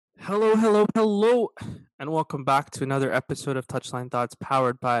Hello, hello, hello, and welcome back to another episode of Touchline Thoughts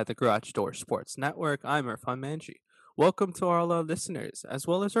powered by the Garage Door Sports Network. I'm Irfan Manji. Welcome to all our listeners, as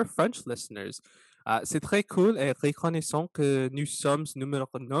well as our French listeners. C'est très cool et reconnaissant que nous sommes numéro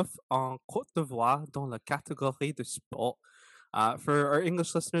 9 en Côte d'Ivoire dans la catégorie de sport. For our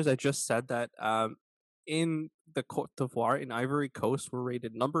English listeners, I just said that in the Côte d'Ivoire in Ivory Coast, we're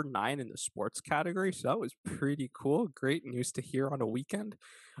rated number 9 in the sports category. So that was pretty cool. Great news to hear on a weekend.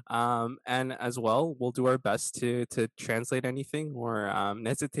 And as well, we'll do our best to translate anything or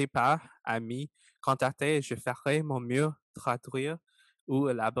n'hésitez pas à m'y contacter. Je ferai mon mieux traduire ou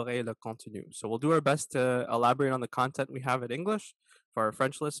élaborer le contenu. So we'll do our best to elaborate on the content we have in English for our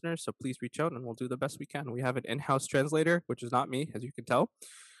French listeners. So please reach out and we'll do the best we can. We have an in-house translator, which is not me, as you can tell.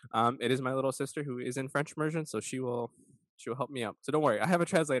 It is my little sister who is in French immersion, so she'll help me out. So don't worry, I have a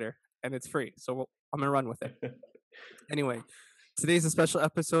translator and it's free. So I'm gonna run with it. Anyway, today's a special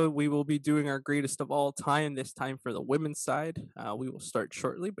episode. We will be doing our greatest of all time, this time for the women's side. We will start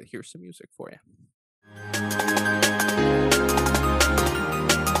shortly, but here's some music for you.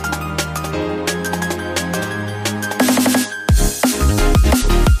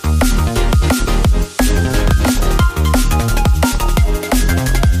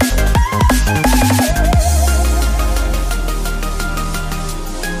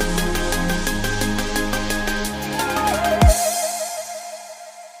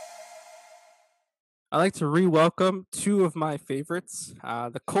 I'd like to re-welcome two of my favorites.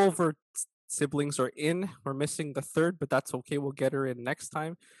 The Culver siblings are in. We're missing the third, but that's okay. We'll get her in next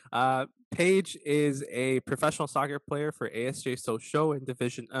time. Paige is a professional soccer player for ASJ Sochaux in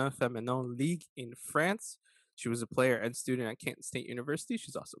Division 1 Féminin League in France. She was a player and student at Canton State University.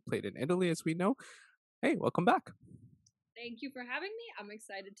 She's also played in Italy, as we know. Hey, welcome back. Thank you for having me. I'm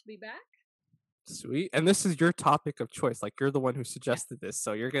excited to be back. Sweet. And this is your topic of choice. Like you're the one who suggested this,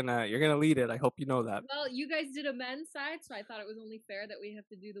 so you're gonna lead it. I hope you know that. Well, you guys did a men's side, so I thought it was only fair that we have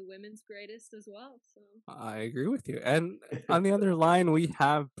to do the women's greatest as well. So I agree with you. And on the other line, we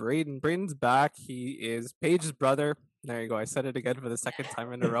have Braden. Braden's back. He is Paige's brother. There you go. I said it again for the second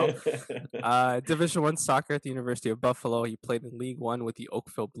time in a row. Division 1 soccer at the University of Buffalo. He played in League 1 with the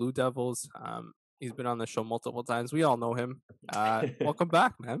Oakville Blue Devils. He's been on the show multiple times. We all know him. Welcome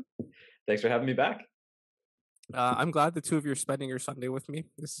back, man. Thanks for having me back. I'm glad the two of you are spending your Sunday with me.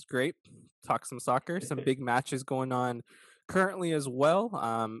 This is great. Talk some soccer. Some big matches going on currently as well.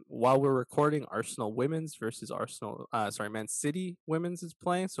 While we're recording, Arsenal women's versus Man City women's is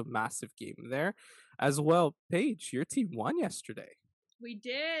playing. So massive game there as well. Paige, your team won yesterday. We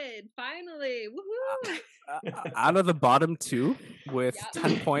did finally. Woohoo! Out of the bottom two with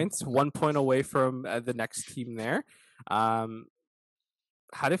 10 points, 1 point away from the next team there.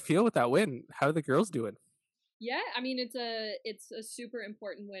 How did it feel with that win? How are the girls doing? Yeah, I mean it's a super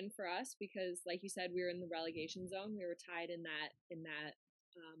important win for us because, like you said, we were in the relegation zone. We were tied in that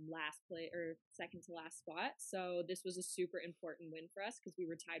last play or second to last spot. So this was a super important win for us because we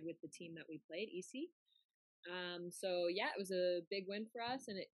were tied with the team that we played, EC. So yeah, it was a big win for us,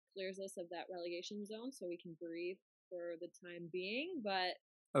 and it clears us of that relegation zone, so we can breathe for the time being. But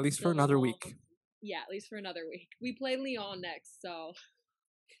at least for another week. Yeah, at least for another week. We play Lyon next, so.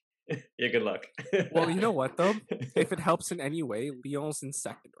 Yeah, good luck. Well, you know what though? If it helps in any way, Lyon's in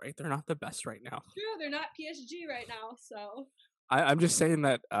second, right? They're not the best right now. True, they're not PSG right now, so. I'm just saying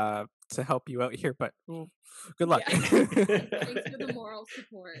that to help you out here, but good luck. Yeah. Thanks for the moral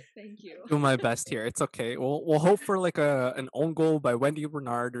support. Thank you. Do my best here. It's okay. We'll hope for like an own goal by Wendy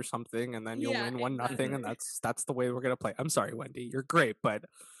Bernard or something, and then you'll win 1-0, and that's the way we're gonna play. I'm sorry, Wendy, you're great, but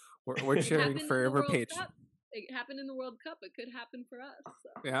we're cheering for Paige. It happened in the World Cup. It could happen for us. So.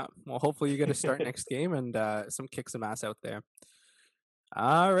 Yeah. Well, hopefully you get to start next game and kick some ass out there.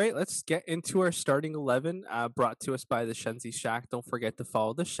 All right, let's get into our starting 11 brought to us by the Shenzi Shack. Don't forget to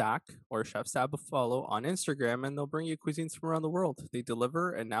follow the Shack or Chef Sab Follow on Instagram, and they'll bring you cuisines from around the world. They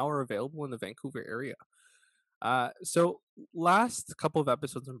deliver and now are available in the Vancouver area. So last couple of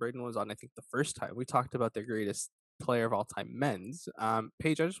episodes when Braden was on, I think the first time, we talked about the greatest player of all time men's.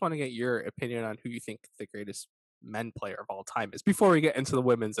 Paige, I just want to get your opinion on who you think the greatest men player of all time is before we get into the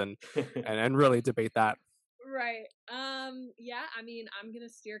women's and really debate that. Right. Yeah, I mean, I'm going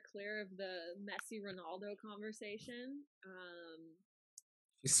to steer clear of the Messi Ronaldo conversation.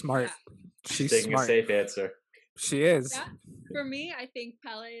 She's smart. Yeah. She's taking smart. A safe answer. She is. Yeah. For me, I think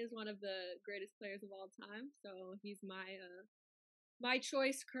Pele is one of the greatest players of all time. So he's my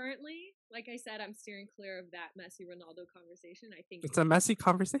choice currently. Like I said, I'm steering clear of that Messi Ronaldo conversation. I think it's a messy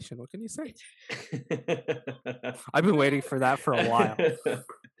conversation. What can you say? I've been waiting for that for a while.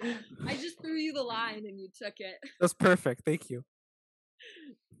 I just threw you the line and you took it. That's perfect. Thank you.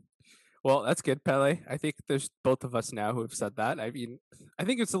 Well, that's good, Pele. I think there's both of us now who have said that. I mean, I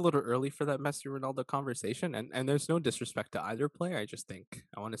think it's a little early for that Messi Ronaldo conversation, and there's no disrespect to either player. I just think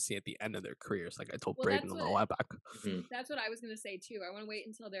I want to see at the end of their careers, like I told Well, Braden a little while back. that's what I was gonna say too. I want to wait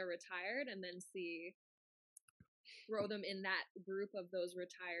until they're retired and then throw them in that group of those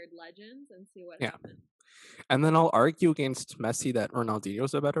retired legends and see what happens. And then I'll argue against Messi that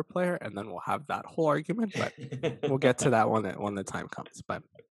Ronaldinho's a better player, and then we'll have that whole argument. But we'll get to that one when the time comes. But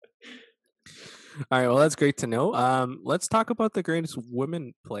all right, well, that's great to know. Let's talk about the greatest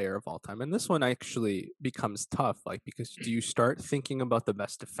women player of all time, and this one actually becomes tough, like because do you start thinking about the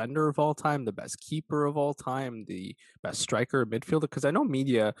best defender of all time, the best keeper of all time, the best striker, midfielder? Because I know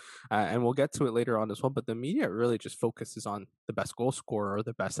media, and we'll get to it later on as well, but the media really just focuses on the best goal scorer or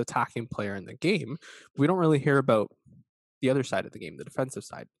the best attacking player in the game. We don't really hear about the other side of the game, the defensive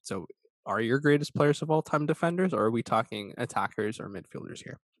side. So, are your greatest players of all time defenders, or are we talking attackers or midfielders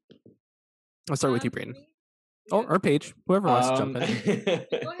here? I'll start with you, Brayden. Oh, or Paige, whoever wants to jump in.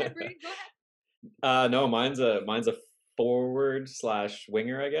 Go ahead, Brayden. Go ahead. No, mine's a forward /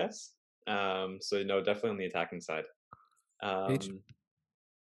 winger, I guess. So no, definitely on the attacking side. Paige?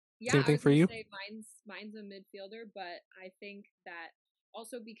 Yeah, Same thing for you? say mine's a midfielder, but I think that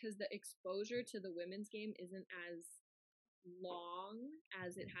also because the exposure to the women's game isn't as long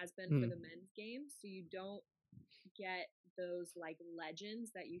as it has been for the men's game, so you don't get those like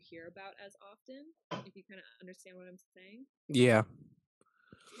legends that you hear about as often, if you kind of understand what I'm saying. Yeah.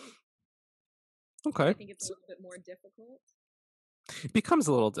 Okay. I think it's a little bit more difficult. It becomes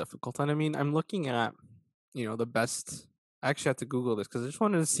a little difficult. And I mean, I'm looking at, the best. I actually had to Google this because I just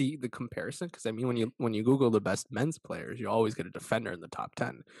wanted to see the comparison. Because I mean, when you Google the best men's players, you always get a defender in the top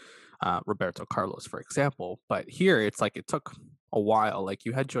 10. Roberto Carlos, for example. But here, it's like it took a while. Like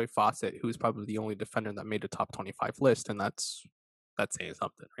you had Joy Fawcett, who's probably the only defender that made a top 25 list, and that's saying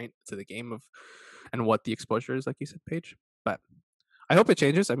something, right? To the game of and what the exposure is, like you said, Paige. But I hope it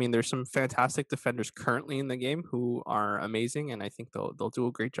changes. I mean, there's some fantastic defenders currently in the game who are amazing, and I think they'll do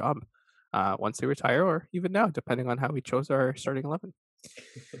a great job once they retire, or even now, depending on how we chose our starting 11.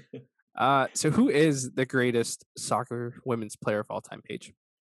 So who is the greatest soccer women's player of all time, Paige?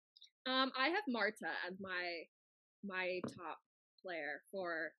 I have Marta as my top player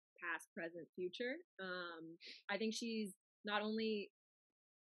for past, present, future. I think she's not only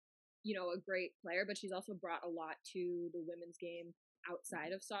a great player, but she's also brought a lot to the women's game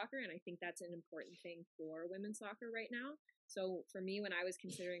outside of soccer, and I think that's an important thing for women's soccer right now. So for me, when I was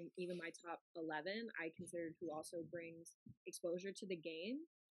considering even my top 11, I considered who also brings exposure to the game.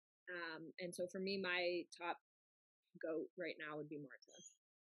 And so for me, my top GOAT right now would be Marta.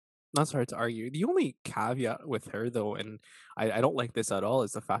 That's hard to argue. The only caveat with her, though, and I don't like this at all,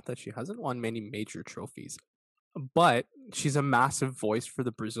 is the fact that she hasn't won many major trophies. But she's a massive voice for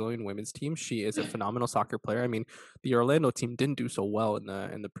the Brazilian women's team. She is a phenomenal soccer player. I mean, the Orlando team didn't do so well in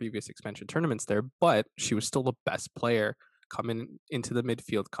the previous expansion tournaments there, but she was still the best player coming into the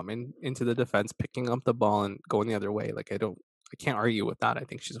midfield, coming into the defense, picking up the ball and going the other way. Like I can't argue with that. I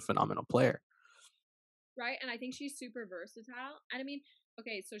think she's a phenomenal player. Right, and I think she's super versatile. And I mean,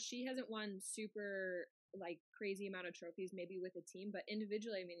 okay, so she hasn't won super like crazy amount of trophies maybe with a team, but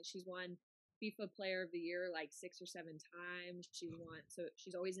individually, I mean, she's won FIFA Player of the Year like 6 or 7 times.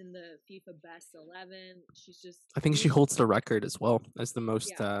 She's always in the FIFA Best 11. She's just. I think she holds the record as well as the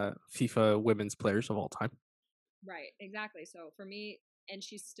most FIFA women's players of all time. Right, exactly. So for me, and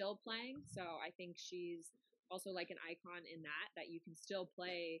she's still playing, so I think she's also like an icon in that you can still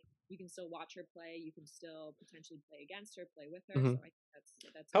play, you can still watch her play, you can still potentially play against her, play with her. So I think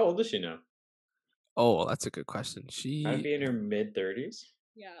that's. How old is she now? Oh, that's a good question. She might be in her mid-30s.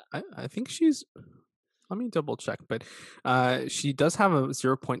 Yeah, I think she's. Let me double check, but she does have a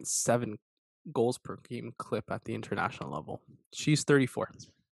 0.7 goals per game clip at the international level. She's 34.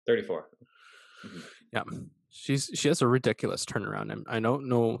 34. Mm-hmm. Yeah, she has a ridiculous turnaround, and I don't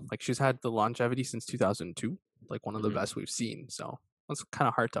know, like she's had the longevity since 2002, like one of the best we've seen. So that's kind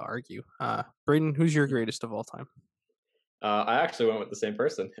of hard to argue. Braden, who's your greatest of all time? I actually went with the same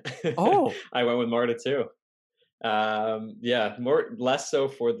person. Oh, I went with Marta too. Less so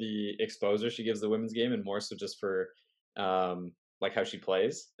for the exposure she gives the women's game, and more so just for like how she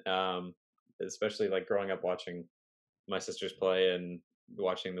plays. Especially like growing up watching my sisters play and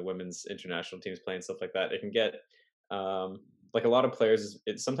watching the women's international teams play and stuff like that. It can get like a lot of players.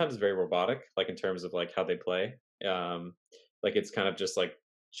 It's sometimes very robotic, like in terms of like how they play. Like it's kind of just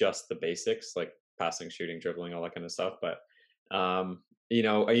the basics, like passing, shooting, dribbling, all that kind of stuff. But you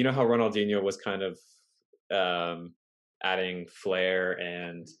know how Ronaldinho was kind of adding flair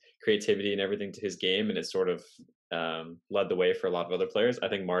and creativity and everything to his game, and it sort of led the way for a lot of other players. I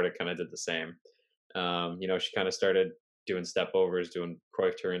think Marta kind of did the same. She kind of started doing step overs, doing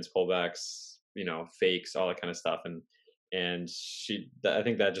Cruyff turns, pullbacks, fakes, all that kind of stuff, and I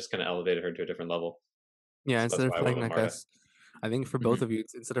think that just kind of elevated her to a different level. Yeah, So that's instead of why I went playing with like Marta. us, I think for both Hmm. of you,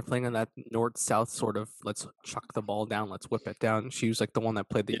 instead of playing on that north-south sort of let's chuck the ball down, let's whip it down, she was like the one that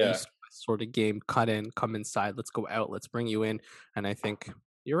played the Yeah. east-west sort of game, cut in, come inside, let's go out, let's bring you in. And I think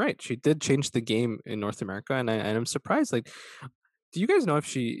you're right. She did change the game in North America, and I'm surprised. Like, do you guys know if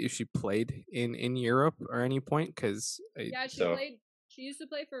she played in Europe or any point? Because Yeah, So she used to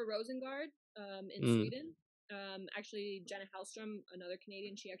play for Rosengard in mm, Sweden. Actually, Jenna Hellstrom, another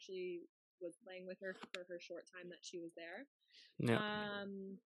Canadian, she actually was playing with her for her short time that she was there. yeah,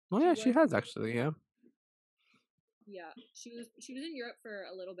 well, She yeah, she was has actually, yeah. Yeah, she was in Europe for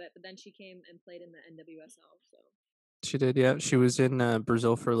a little bit, but then she came and played in the NWSL. So She did, yeah. She was in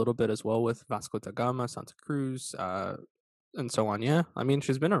Brazil for a little bit as well with Vasco da Gama, Santa Cruz, and so on. Yeah, I mean,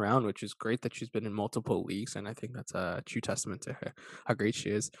 she's been around, which is great that she's been in multiple leagues, and I think that's a true testament to her, how great she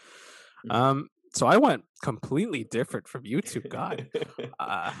is. mhm. So I went completely different from you two. God,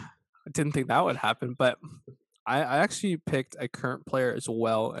 I didn't think that would happen, but I actually picked a current player as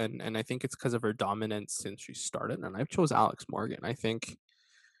well, and I think it's because of her dominance since she started, and I chose Alex Morgan. I think,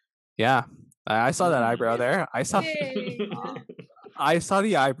 yeah, I saw that eyebrow there. dang. I saw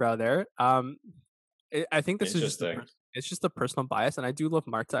the eyebrow there. I think this is just Interesting. it's just a personal bias, and I do love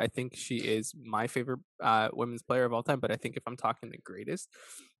Marta. I think she is my favorite women's player of all time. But I think if I'm talking the greatest,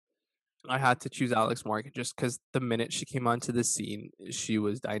 I had to choose Alex Morgan just because the minute she came onto the scene, she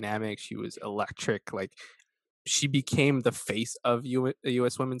was dynamic. She was electric. Like, she became the face of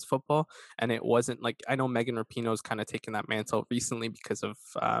U.S. women's football, and it wasn't like, I know Megan Rapinoe's kind of taken that mantle recently because of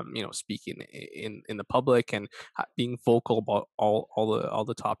speaking in the public and being vocal about all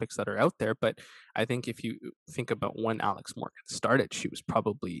the topics that are out there. But I think if you think about when Alex Morgan started, she was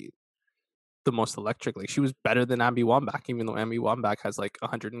probably the most electric. Like, she was better than Abby Wambach, even though Abby Wambach has like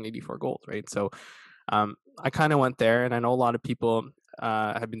 184 goals, right? So I kind of went there, and I know a lot of people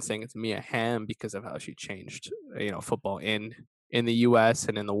have been saying it's Mia Hamm because of how she changed, football in the U.S.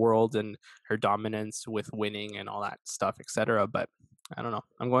 and in the world, and her dominance with winning and all that stuff, etc. But I don't know.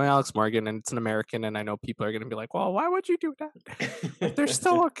 I'm going Alex Morgan, and it's an American, and I know people are going to be like, "Well, why would you do that? If there's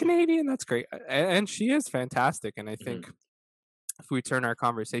still a Canadian, that's great." And she is fantastic, and I think Mhm. if we turn our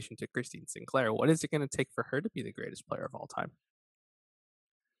conversation to Christine Sinclair, what is it going to take for her to be the greatest player of all time?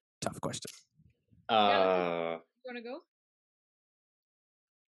 Tough question. Yeah, uh, you want to go?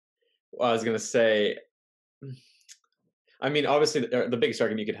 well, I was gonna say, I mean, obviously, the biggest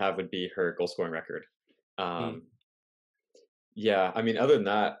argument you could have would be her goal scoring record. Mm, Um, yeah, I mean, other than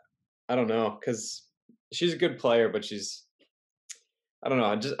that, I don't know, because she's a good player, but I don't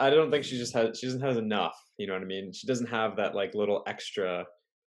know. I don't think she doesn't have enough. You know what I mean? She doesn't have that like little extra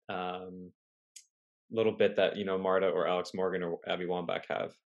um, little bit that Marta or Alex Morgan or Abby Wambach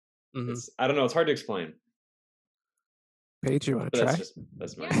have. mm-hmm. It's I don't know. It's hard to explain, Paige, you want but to try?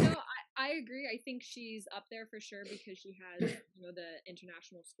 that's my Yeah, no, I agree. I think she's up there for sure because she has, the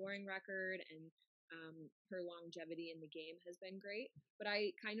international scoring record and her longevity in the game has been great. But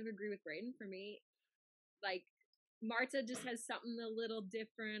I kind of agree with Brayden. For me, like Marta just has something a little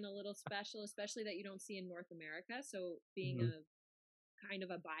different, a little special, especially that you don't see in North America. So being Mhm. a kind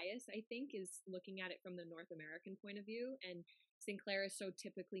of a bias, I think, is looking at it from the North American point of view. And Sinclair is so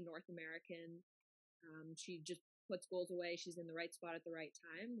typically North American. She just puts goals away. She's in the right spot at the right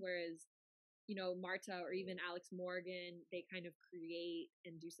time. Whereas, Marta or even Alex Morgan, they kind of create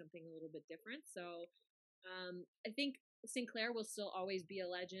and do something a little bit different. So I think Sinclair will still always be a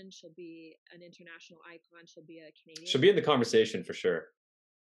legend. She'll be an international icon. She'll be a she'll Canadian be in the legend. conversation for sure.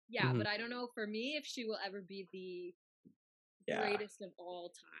 Yeah, Mhm. but I don't know for me if she will ever be the Yeah, greatest of all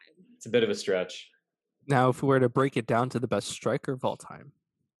time. it's a bit of a stretch. Now, if we were to break it down to the best striker of all time,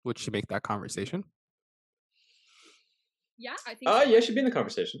 would she make that conversation? Yeah, I think so. Yeah, she'd be in the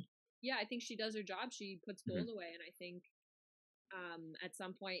conversation. Yeah, I think she does her job. She puts Hmm. goals away, and I think at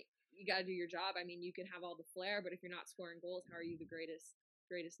some point you got to do your job. I mean, you can have all the flair, but if you're not scoring goals, how are you the greatest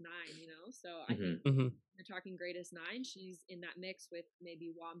nine? So I Hmm. think Hmm. you're talking greatest nine. She's in that mix with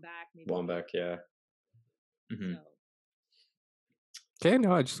maybe Wambach, maybe Mia. Wambach, yeah. Hmm. So Okay,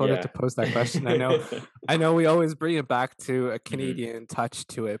 no, I just wanted to Yeah. pose that question. I know, we always bring it back to a Hmm. Canadian touch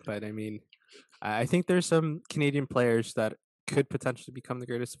to it, but I mean, I think there's some Canadian players that could potentially become the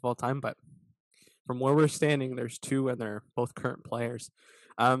greatest of all time. But from where we're standing, there's two, and they're both current players.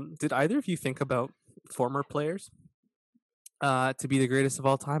 Did either of you think about former players to be the greatest of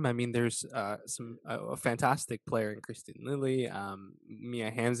all time? I mean, there's a fantastic player in Kristen Lilly. Mia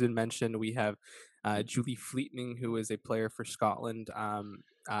Hamm's been mentioned. We have Julie Fleetning, who is a player for Scotland,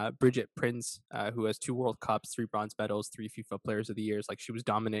 Bridget Prince, who has 2 World Cups, 3 bronze medals, 3 FIFA Players of the Years. Like, she was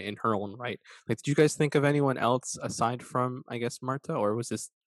dominant in her own right. Like, did you guys think of anyone else aside from, I guess, Marta, or was this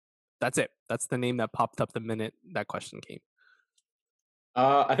that's it? That's the name that popped up the minute that question came.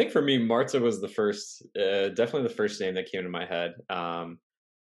 I think for me, Marta was the first, definitely the first name that came to my head.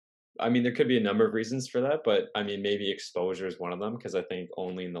 I mean, there could be a number of reasons for that, but I mean, maybe exposure is one of them because I think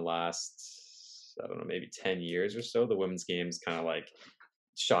only in the last, I don't know, maybe 10 years or so, the women's games kind of like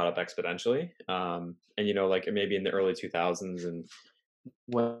shot up exponentially. And, you know, like maybe in the early 2000s and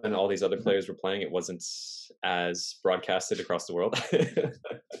when all these other players were playing, it wasn't as broadcasted across the world,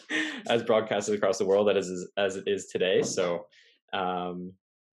 as broadcasted across the world as it is today. So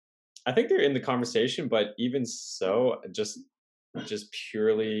I think they're in the conversation, but even so, just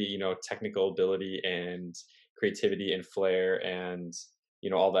purely, you know, technical ability and creativity and flair and, you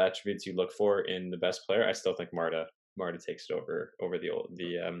know, all the attributes you look for in the best player, I still think Marta takes it over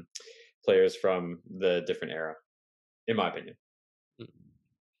the players from the different era, in my opinion.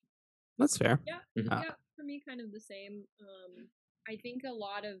 That's fair. Yeah, Uh, yeah. For me, kind of the same. I think a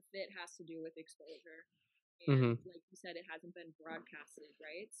lot of it has to do with exposure, and mhm. like you said, it hasn't been broadcasted,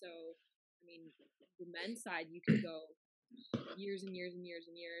 right? So, I mean, the men's side, you can go years and years and years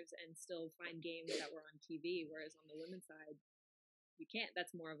and years and still find games that were on TV, whereas on the women's side, you can't.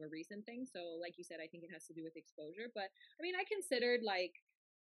 That's more of a recent thing. So, like you said, I think it has to do with exposure. But I mean, I considered like,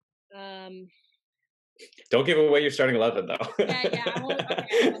 Don't give away your starting 11, though. yeah, I won't. Okay,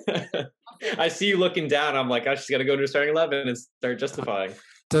 I won't say them. I'll say I them. see you looking down. I'm like, I just got to go to starting 11 and start justifying.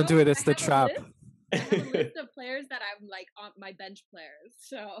 Don't do No, it. It's I the have a trap. list. I have a list of players that I'm like on my bench players.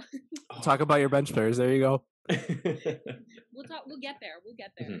 So Talk about your bench players. There you go. we'll talk. We'll get there. We'll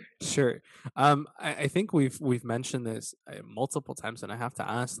get there. Mhm. Sure. I think we've mentioned this multiple times, and I have to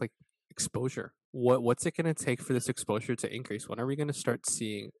ask, like, exposure. What's it going to take for this exposure to increase? When are we going to start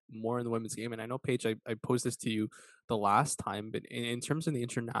seeing more in the women's game? And I know, Paige, I posed this to you the last time, but in terms of the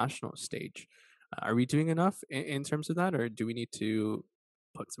international stage, are we doing enough in terms of that, or do we need to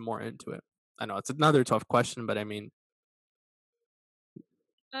put some more into it? I know it's another tough question, but I mean,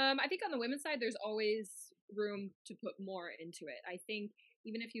 I think on the women's side, there's always room to put more into it. I think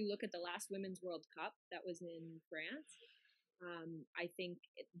even if you look at the last Women's World Cup that was in France, I think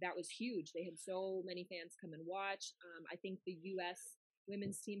that was huge. They had so many fans come and watch. I think the U.S.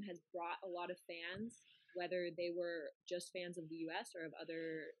 women's team has brought a lot of fans, whether they were just fans of the U.S. or of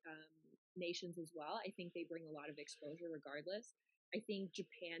other nations as well. I think they bring a lot of exposure regardless. I think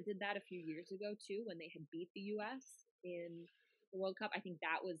Japan did that a few years ago too when they had beat the U.S. in the World Cup. I think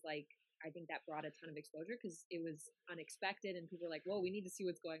that was like I think that brought a ton of exposure because it was unexpected and people were like, "Whoa, we need to see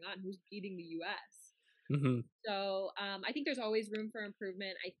what's going on. Who's beating the U.S.?" mhm. So I think there's always room for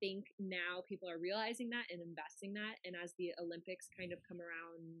improvement. I think now people are realizing that and investing that. And as the Olympics kind of come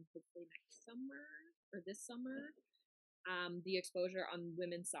around, hopefully next summer or this summer, the exposure on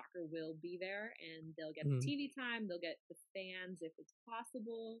women's soccer will be there, and they'll get the Mhm. TV time, they'll get the fans if it's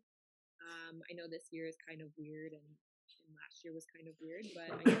possible. I know this year is kind of weird, and last year was kind of weird, but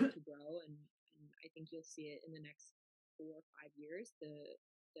I know to grow, and I think you'll see it in the next 4 or 5 years. The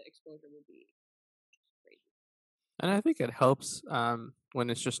exposure will be crazy. And I think it helps when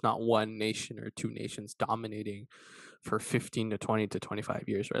it's just not one nation or two nations dominating for 15 to 20 to 25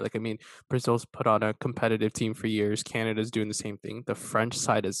 years, right? Like, I mean, Brazil's put on a competitive team for years. Canada's doing the same thing. The French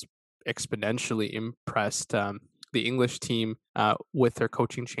side has exponentially impressed the English team with their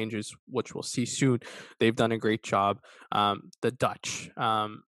coaching changes, which we'll see soon. They've done a great job. The Dutch,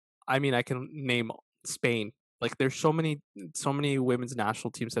 I mean, I can name Spain. Like, there's so many women's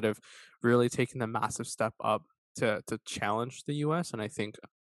national teams that have really taken a massive step up to challenge the US, and I think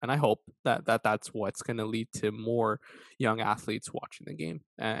and I hope that's what's going to lead to more young athletes watching the game,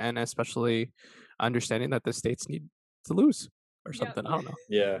 and especially understanding that the states need to lose or Yep. something. I don't know.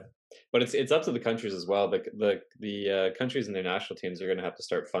 Yeah, but it's up to the countries as well. The countries and their national teams are going to have to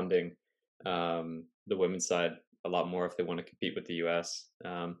start funding the women's side a lot more if they want to compete with the U.S.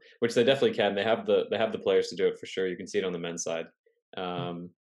 Which they definitely can. They have the players to do it for sure. You can see it on the men's side,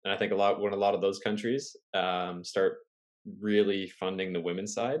 and I think when a lot of those countries start really funding the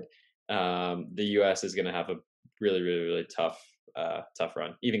women's side, the U.S. is going to have a really really really tough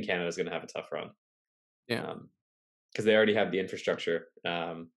run. Even Canada is going to have a tough run. Yeah. Because they already have the infrastructure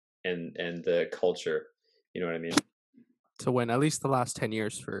and the culture. You know what I mean? To win at least the last 10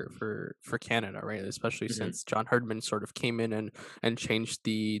 years for Canada, right? Especially Mhm. since John Herdman sort of came in and changed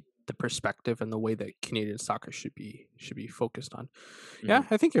the perspective and the way that Canadian soccer should be focused on. Yeah, Mhm.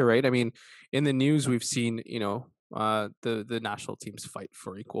 I think you're right. I mean, in the news we've seen, you know, the national teams fight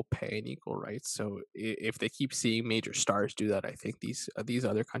for equal pay and equal rights. So if they keep seeing major stars do that, I think these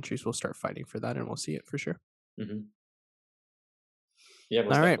other countries will start fighting for that, and we'll see it for sure. Mm-hmm. Yeah,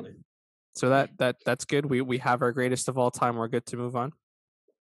 most All right. definitely. So that's good. We have our greatest of all time. We're good to move on.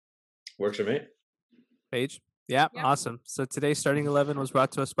 Works for me. Paige. Yeah, Yep. awesome. So today's starting 11 was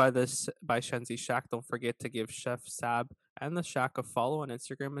brought to us by Shenzi Shack. Don't forget to give Chef Sab and the Shack a follow on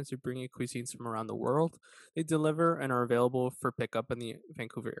Instagram as we bring you cuisines from around the world. They deliver and are available for pickup in the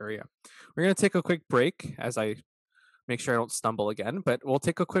Vancouver area. We're going to take a quick break as I make sure I don't stumble again, but we'll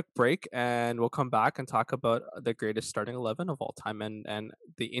take a quick break and we'll come back and talk about the greatest starting 11 of all time and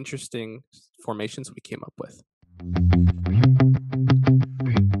the interesting formations we came up with.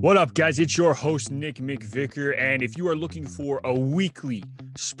 What up, guys? It's your host, Nick McVicker, and if you are looking for a weekly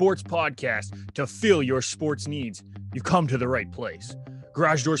sports podcast to fill your sports needs, you come to the right place.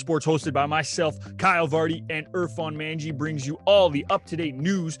 Garage Door Sports, hosted by myself, Kyle Vardy, and Irfan Manji, brings you all the up-to-date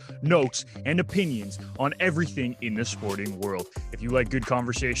news, notes, and opinions on everything in the sporting world. If you like good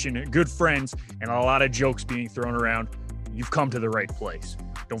conversation, good friends, and a lot of jokes being thrown around, you've come to the right place.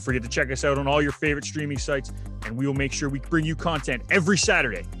 Don't forget to check us out on all your favorite streaming sites, and we will make sure we bring you content every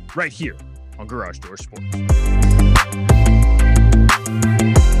Saturday right here on Garage Door Sports.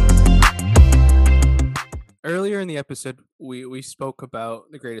 Earlier in the episode, we spoke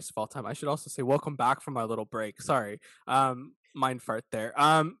about the greatest of all time. I should also say welcome back from our little break. Sorry, mind fart there.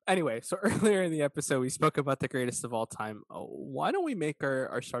 Anyway, so earlier in the episode, we spoke about the greatest of all time. Why don't we make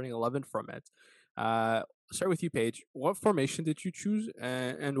our starting 11 format? Start with you, Paige. What formation did you choose,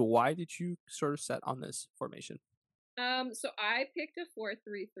 and why did you sort of set on this formation? So I picked a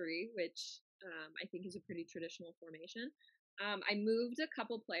 4-3-3, which I think is a pretty traditional formation. I moved a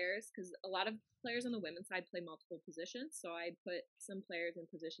couple players because a lot of players on the women's side play multiple positions. So I put some players in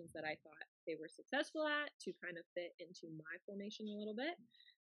positions that I thought they were successful at to kind of fit into my formation a little bit.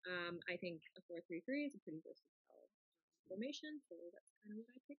 I think a 4-3-3 is a pretty versatile formation, so that's kind of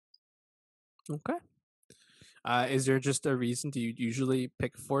what I picked. Okay. Is there just a reason? Do you usually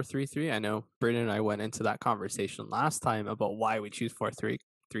pick 4-3-3? I know Brendan and I went into that conversation last time about why we choose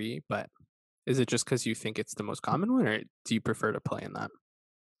 4-3-3, but is it just because you think it's the most common one, or do you prefer to play in that?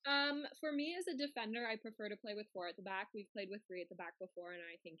 For me as a defender, I prefer to play with 4 at the back. We've played with 3 at the back before, and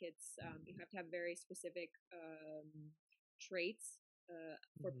I think it's you have to have very specific traits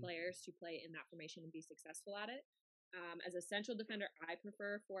for players to play in that formation and be successful at it. As a central defender, I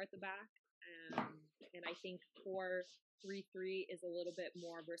prefer 4 at the back. And I think 4-3-3 is a little bit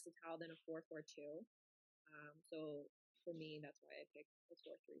more versatile than a 4-4-2. So for me, that's why I picked the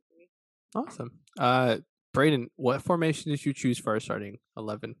 4-3-3. Awesome. Braden, what formation did you choose for our starting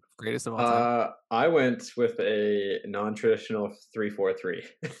 11 greatest of all time? I went with a non-traditional 3-4-3.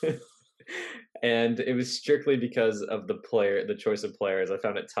 And it was strictly because of the choice of players. I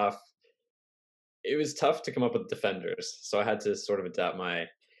found it tough. It was tough to come up with defenders, so I had to sort of adapt my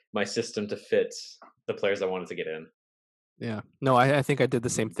system to fit the players I wanted to get in. Yeah. No, I think I did the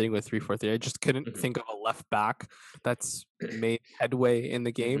same thing with 3-4-3. I just couldn't think of a left back that's made headway in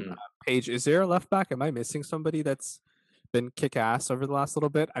the game. Paige, is there a left back? Am I missing somebody that's been kick ass over the last little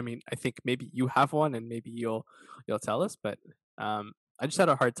bit? I mean, I think maybe you have one and maybe you'll tell us, but I just had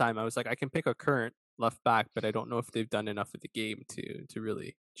a hard time. I was like, I can pick a current left back, but I don't know if they've done enough of the game to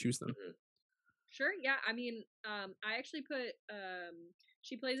really choose them. Sure, yeah. I mean, I actually put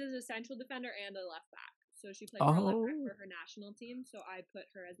she plays as a central defender and a left back. So she played left back for her national team, so I put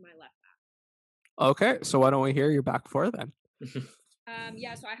her as my left back. Okay, so why don't we hear your back four then?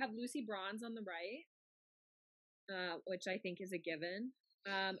 Yeah, so I have Lucy Bronze on the right, which I think is a given.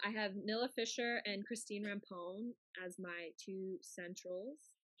 I have Nilla Fisher and Christine Rampone as my 2 centrals.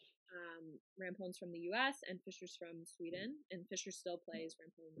 Rampone's from the US and Fisher's from Sweden, and Fisher still plays.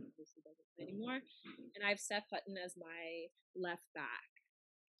 Rampone obviously doesn't play anymore. And I have Steph Hutton as my left back.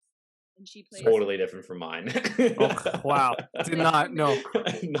 And she plays totally different from mine. Oh, wow. Did not know.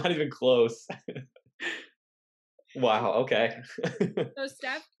 Not even close. Wow, okay. So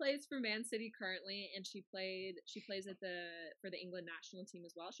Steph plays for Man City currently, and she plays for the England national team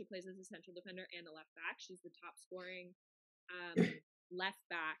as well. She plays as a central defender and a left back. She's the top scoring left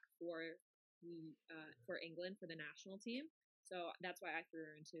back for England for the national team. So that's why I threw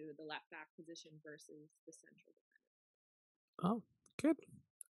her into the left back position versus the central defender. Oh, good.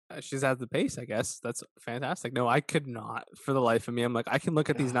 She's at the pace, I guess. That's fantastic. No, I could not for the life of me. I'm like, I can look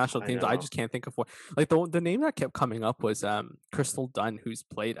at these national teams. I just can't think of what. Like the name that kept coming up was Crystal Dunn, who's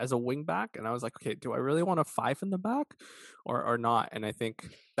played as a wing back, and I was like, okay, do I really want a 5 in the back, or not? And I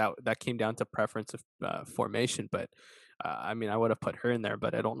think that came down to preference of formation. But I mean, I would have put her in there,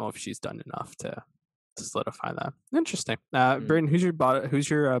 but I don't know if she's done enough to to solidify that. Interesting. Mm. Brayden, who's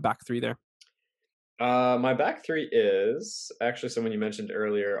your back three there? My back three is actually someone you mentioned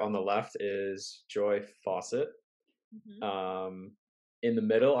earlier. On the left is Joy Fawcett. In the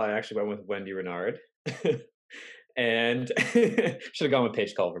middle, I actually went with Wendy Renard. And should have gone with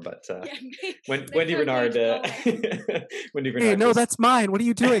Paige Culver, but Wendy Renard. Wendy Renard. Hey, no, that's mine. What are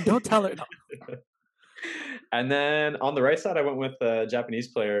you doing? Don't tell her. No. And then on the right side, I went with a Japanese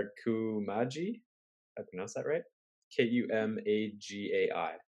player, Kumagai. I pronounced that right? Kumagai.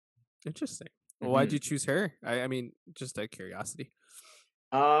 Interesting. Well, why'd you choose her? I mean, just out of curiosity.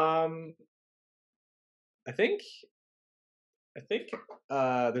 I think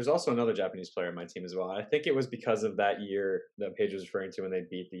there's also another Japanese player on my team as well. I think it was because of that year that Paige was referring to when they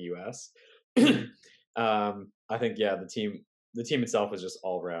beat the US. I think the team itself was just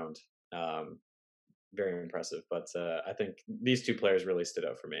all around very impressive. But I think these two players really stood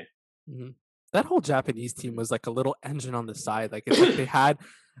out for me. Mm-hmm. That whole Japanese team was like a little engine on the side. Like it's like they had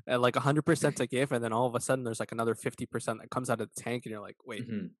like 100% to give, and then all of a sudden there's like another 50% that comes out of the tank, and you're like, wait,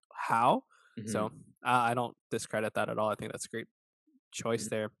 how? So I don't discredit that at all. I think that's a great choice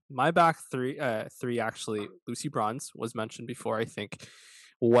there. My back three actually, Lucy Bronze was mentioned before. I think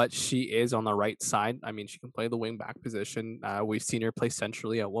what she is on the right side, I mean, she can play the wing back position. We've seen her play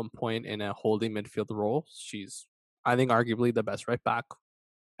centrally at one point in a holding midfield role. She's, I think, arguably the best right back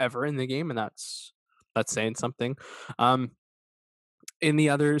ever in the game, and that's saying something. In the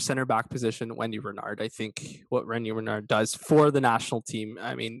other center back position, Wendy Renard. I think what Wendy Renard does for the national team,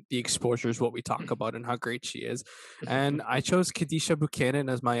 I mean, the exposure is what we talk about and how great she is. And I chose Kadisha Buchanan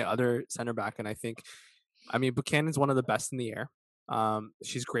as my other center back, and I think, I mean, Buchanan's one of the best in the air.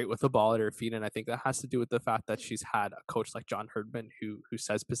 She's great with the ball at her feet, and I think that has to do with the fact that she's had a coach like John Herdman who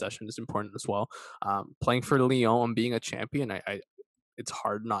says possession is important as well. Playing for Lyon and being a champion, it's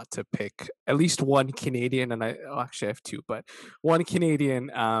hard not to pick at least one Canadian, and actually I have two, but one Canadian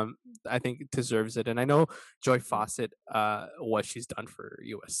I think deserves it. And I know Joy Fawcett, what she's done for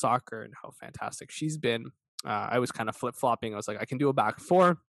U.S. soccer and how fantastic she's been. I was kind of flip-flopping. I was like, I can do a back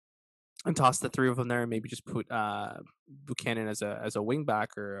four and toss the three of them there and maybe just put Buchanan as a wing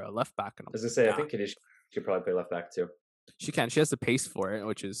back or a left back. And I was gonna say, I think Kadisha could probably play left back too. She can. She has the pace for it,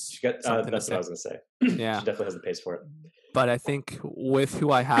 which is that's what I was gonna say. Yeah, she definitely has the pace for it. But I think with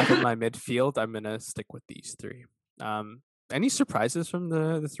who I have in my midfield, I'm gonna stick with these three. Any surprises from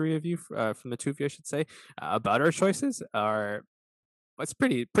the three of you, from the two of you, I should say, about our choices? It's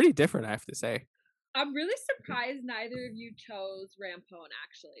pretty different, I have to say. I'm really surprised neither of you chose Rampone,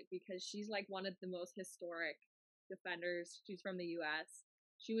 actually, because she's like one of the most historic defenders. She's from the U.S.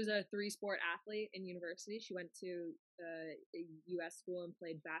 She was a 3-sport athlete in university. She went to a U.S. school and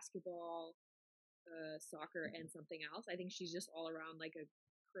played basketball, soccer, and something else. I think she's just all around like a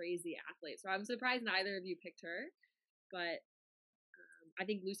crazy athlete. So I'm surprised neither of you picked her, but I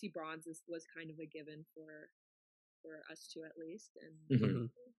think Lucy Bronze was kind of a given for us two at least. And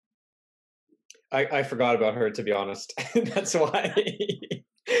I forgot about her, to be honest. That's why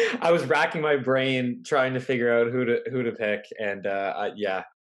I was racking my brain trying to figure out who to pick, and I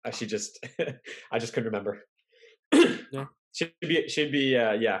just couldn't remember. Yeah. She'd be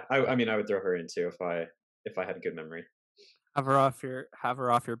I mean, I would throw her in too if I had a good memory. Have her off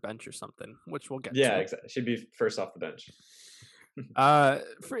your bench or something, which we'll get to. Yeah, exactly. She'd be first off the bench.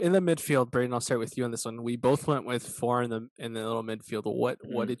 For in the midfield, Brayden, I'll start with you on this one. We both went with 4 in the little midfield.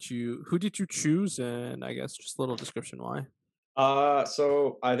 Who did you choose? And I guess just a little description why.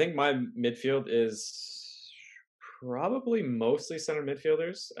 So I think my midfield is probably mostly center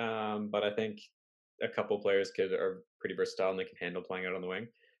midfielders. But I think a couple players are pretty versatile and they can handle playing out on the wing.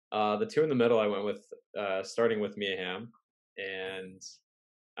 The two in the middle, I went with starting with Mia Hamm, and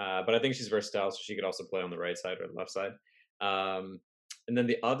but I think she's versatile, so she could also play on the right side or the left side. And then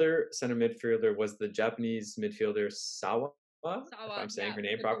the other center midfielder was the Japanese midfielder Sawa, if I'm saying her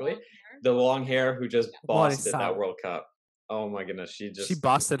name properly. The long hair who just bossed at that World Cup. Oh my goodness, she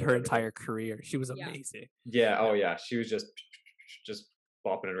bossed her entire career. She was amazing. Yeah. Oh yeah, she was just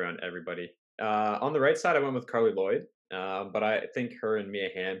bopping it around everybody. On the right side, I went with Carly Lloyd, but I think her and Mia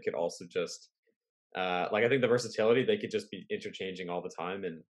Hamm could also just I think the versatility, they could just be interchanging all the time,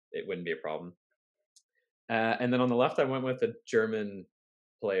 and it wouldn't be a problem. And then on the left, I went with a German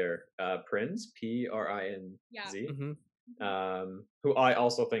player, Prinz, Prinz, who I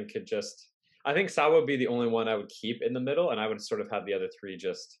also think could just. I think Sawa would be the only one I would keep in the middle, and I would sort of have the other three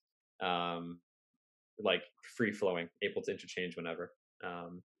just free flowing, able to interchange whenever. I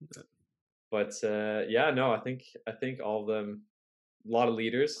think all of them, a lot of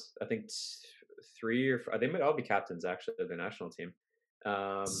leaders. I think 3 or 4, they might all be captains actually of the national team.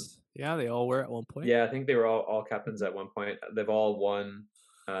 Yeah, they all were at one point. Yeah, I think they were all captains at one point. They've all won,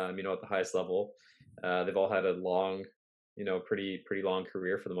 at the highest level. They've all had a long, pretty long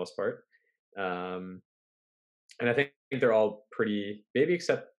career for the most part. Um, and I think they're all pretty, maybe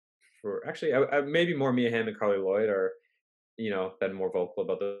except for actually, maybe more Mia Hamm and Carly Lloyd are, been more vocal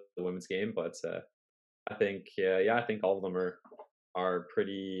about the women's game. But I think, I think all of them are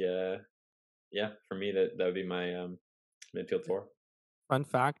pretty. For me, that would be my midfield four. Fun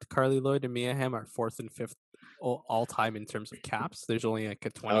fact: Carly Lloyd and Mia Hamm are fourth and fifth all time in terms of caps. There's only like a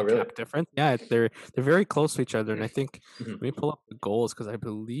 20 really? cap difference. Yeah, they're very close to each other, and I think Mhm. let me pull up the goals because I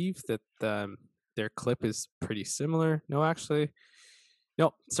believe that their clip is pretty similar. No, actually,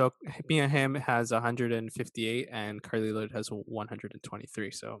 no. So Mia Hamm has 158 and Carly Lloyd has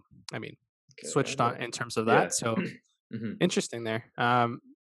 123. So I mean, switched on in terms of that. Yeah. So Mhm. interesting there. Yeah.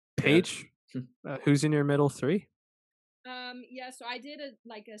 Paige, who's in your middle three? So I did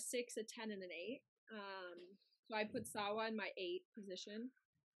a 6, a 10, and an 8. So I put Sawa in my 8 position.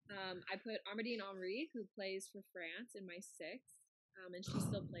 I put Amandine Henry, who plays for France, in my 6. And she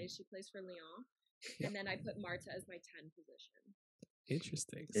still plays. She plays for Lyon. And then I put Marta as my 10 position.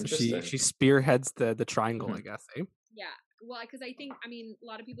 Interesting. So Interesting. she spearheads the triangle, Mhm. I guess. Eh? Yeah. Well, because I think, a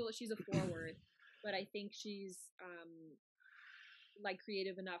lot of people, she's a forward, but I think she's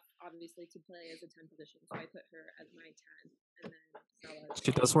creative enough, obviously, to play as a 10 position. So I put her as my 10, and then Sawa.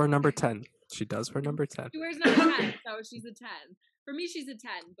 She does wear number 10. She does wear number 10. She wears number 10, so she's a 10. For me, she's a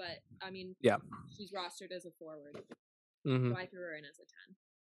 10, but yeah, she's rostered as a forward, mm-hmm. so I threw her in as a 10.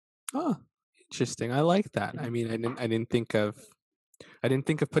 Oh, interesting. I like that. I mean, I didn't think of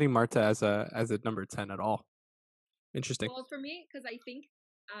putting Marta as a number 10 at all. Interesting. Well, for me, because I think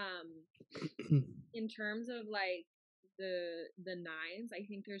in terms of the nines, I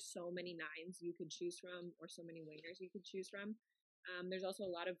think there's so many nines you could choose from, or so many wingers you could choose from. There's also a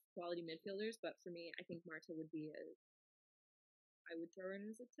lot of quality midfielders, but for me, I think Marta would be I would throw her in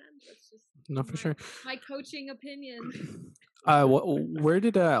as a 10. That's just for sure. My coaching opinion. Where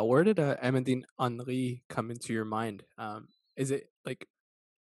did Amandine Henry come into your mind? Is it like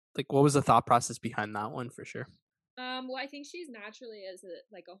what was the thought process behind that one for sure? Well, I think she's naturally as a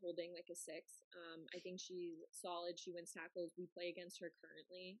holding, like a 6. I think she's solid. She wins tackles. We play against her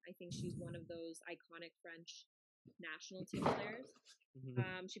currently. I think she's one of those iconic French national team players.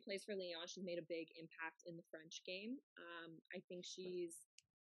 Mm-hmm. She plays for Lyon. She's made a big impact in the French game. I think she's,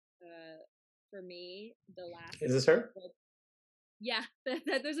 for me, the last. Is this her? Yeah,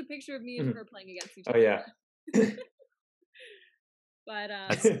 there's a picture of me and her playing against each other. Oh yeah. But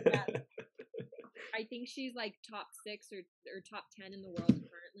yeah, I think she's top 6 or top 10 in the world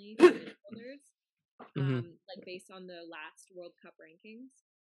currently for midfielders. Based on the last World Cup rankings.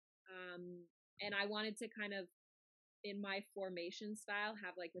 And I wanted to kind of, in my formation style,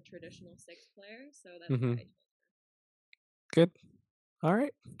 have a traditional 6 player, so that's why I chose her. Good. All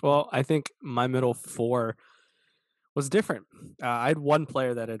right. Well, I think my middle 4 was different. I had one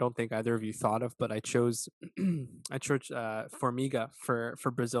player that I don't think either of you thought of, but I chose Formiga for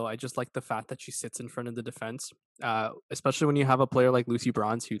Brazil. I just like the fact that she sits in front of the defense, especially when you have a player like Lucy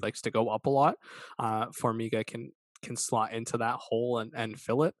Bronze who likes to go up a lot. Formiga can slot into that hole and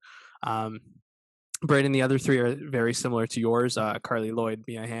fill it. Brayden, the other 3 are very similar to yours. Carly Lloyd,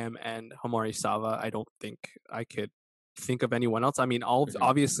 Mia Hamm, and Homori Sava. I don't think I could think of anyone else. I mean,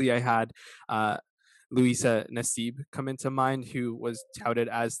 obviously I had Louisa Nassib come into mind, who was touted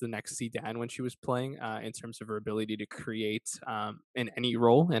as the next Zidane when she was playing, in terms of her ability to create in any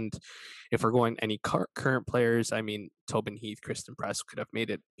role. And if we're going any current players, I mean, Tobin Heath, Kristen Press could have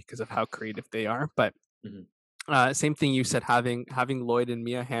made it because of how creative they are. But same thing you said, having Lloyd and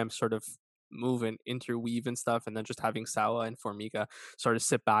Mia Hamm sort of move and interweave and stuff, and then just having Sawa and Formiga sort of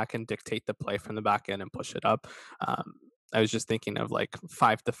sit back and dictate the play from the back end and push it up. I was just thinking of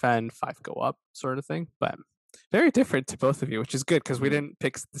 5 defend, 5 go up sort of thing, but very different to both of you, which is good because we didn't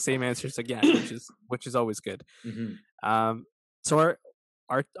pick the same answers again, which is always good. So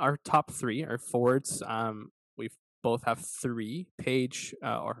our top 3 are forwards. We both have 3. Paige,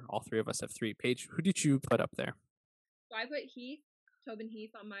 or all 3 of us have 3. Paige, who did you put up there? So I put Tobin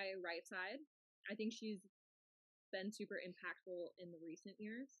Heath on my right side. I think she's been super impactful in the recent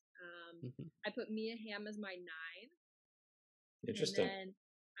years. I put Mia Hamm as my 9. Interesting. And then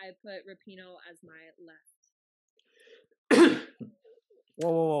I put Rapinoe as my left.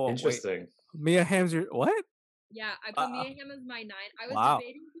 Whoa. Interesting. Wait. Mia Hamm's your what? Yeah, I put Mia Hamm as my 9. I was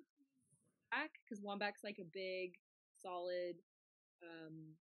debating between Wambach, because Wambach's a big, solid.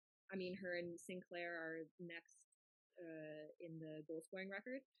 Her and Sinclair are next in the goal scoring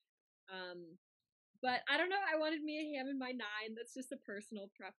record. But I don't know. I wanted Mia Hamm in my 9. That's just a personal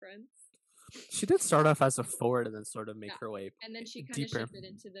preference. She did start off as a forward and then sort of make Yeah. her way And then she kind of deeper. shifted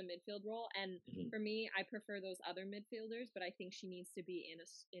into the midfield role. And Mhm. for me, I prefer those other midfielders, but I think she needs to be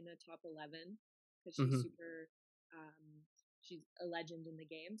in a top 11 because she's Mhm. super. She's a legend in the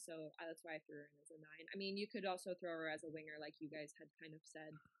game, so that's why I threw her in as a 9. I mean, you could also throw her as a winger, like you guys had kind of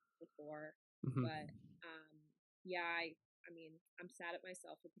said before. Mhm. But yeah, I mean, I'm sad at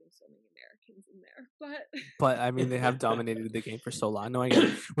myself for putting so many Americans in there, but But I mean, they have dominated the game for so long. No, I get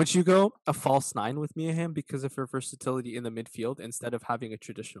it. Would you go a false 9 with Mia Hamm because of her versatility in the midfield instead of having a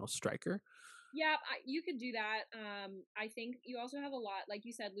traditional striker? yeah, you could do that. I think you also have a lot, like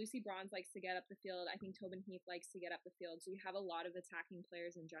you said, Lucy Bronze likes to get up the field. I think Tobin Heath likes to get up the field. So you have a lot of attacking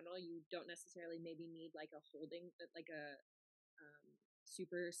players in general. You don't necessarily maybe need like a holding, like a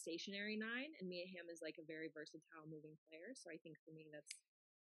super stationary 9. And Mia Hamm is like a very versatile moving player. So I think for me, that's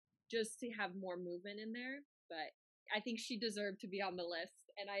just to have more movement in there. But I think she deserved to be on the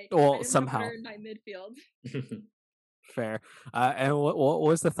list, and I Well, didn't want to put somehow. her in my midfield. Fair. And what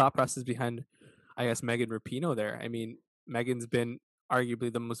was the thought process behind, I guess, Megan Rapinoe there? I mean, Megan's been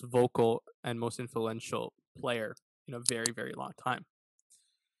arguably the most vocal and most influential player in a very, very long time.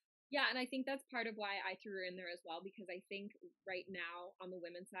 Yeah, and I think that's part of why I threw her in there as well, because I think right now on the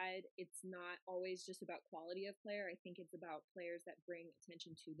women's side, it's not always just about quality of player. I think it's about players that bring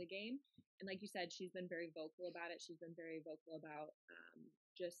attention to the game. And like you said, she's been very vocal about it. She's been very vocal about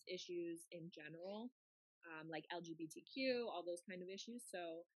just issues in general, like LGBTQ, all those kind of issues.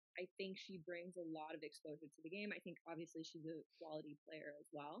 So I think she brings a lot of exposure to the game. I think obviously she's a quality player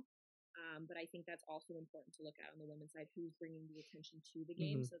as well. But I think that's also important to look at on the women's side, who's bringing the attention to the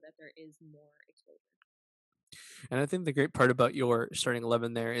game Mhm. so that there is more exposure. And I think the great part about your starting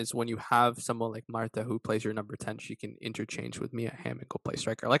 11 there is when you have someone like Marta who plays your number 10, she can interchange with Mia Hamm and go play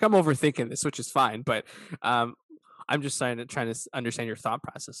striker. Like, I'm overthinking this, which is fine, but I'm just trying to understand your thought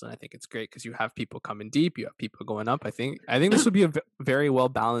process, and I think it's great because you have people coming deep, you have people going up. I think this would be a very well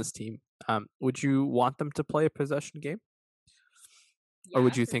balanced team. Would you want them to play a possession game, or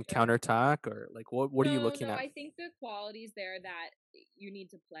would Yeah, you for think sure. counterattack, or like what are you looking No, at? I think the qualities there that you need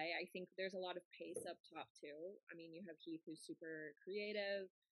to play. I think there's a lot of pace up top too. I mean, you have Heath who's super creative.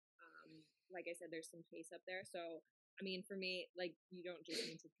 Like I said, there's some pace up there. So, I mean, for me, like you don't just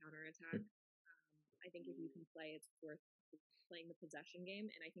need to counterattack. I think if you can play, it's worth playing the possession game,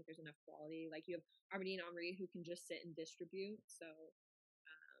 and I think there's enough quality. Like you have Armandine Henry who can just sit and distribute. So,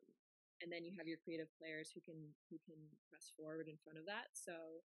 and then you have your creative players who can press forward in front of that.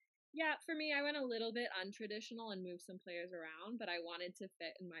 So, yeah, for me, I went a little bit untraditional and moved some players around, but I wanted to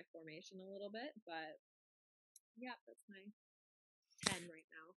fit in my formation a little bit. But yeah, that's my 10 right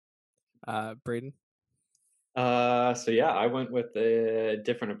now. Braden? So yeah, I went with a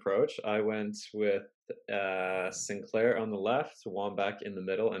different approach. I went with Sinclair on the left, Wambach in the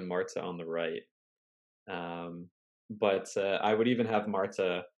middle, and Marta on the right. But I would even have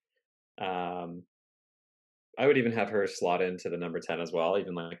Marta. I would even have her slot into the number 10 as well,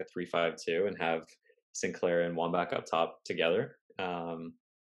 even like a 3-5-2, and have Sinclair and Wambach up top together. I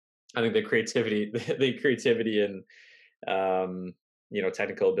think the creativity, and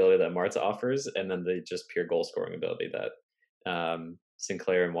technical ability that Marta offers, and then the just pure goal scoring ability that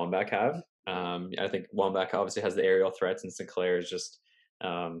Sinclair and Wambach have. I think Wambach obviously has the aerial threats, and Sinclair is just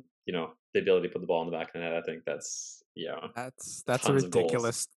the ability to put the ball in the back of the net. I think that's That's a tons of goals.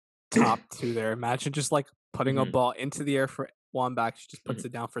 ridiculous top two there. Imagine just like putting a Mhm. ball into the air for Wambach, she just puts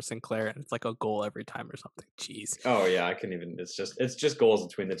it down for Sinclair, and it's like a goal every time or something. Jeez. Oh yeah, I couldn't even. It's just goals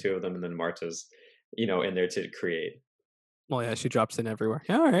between the two of them, and then Marta's, in there to create. Well, yeah, she drops in everywhere.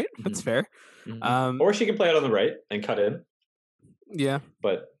 Yeah, all right, that's fair. Or she can play it on the right and cut in. Yeah,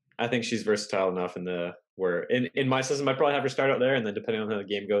 but I think she's versatile enough where in my system I'd probably have her start out there, and then depending on how the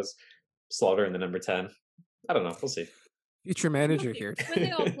game goes, slot her in the number 10. I don't know. We'll see. future manager here. When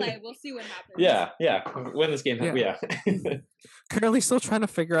they all play, we'll see what happens. Yeah. When this game, yeah. Currently, still trying to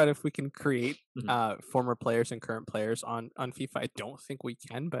figure out if we can create Mhm. former players and current players on FIFA. I don't think we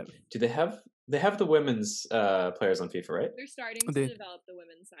can, but Do they have the women's players on FIFA, right? They're starting to develop the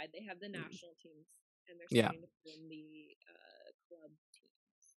women's side. They have the national teams, and they're starting to put in the club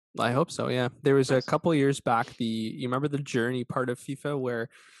teams. I hope so. Yeah, there was a couple years back. You remember the Journey part of FIFA where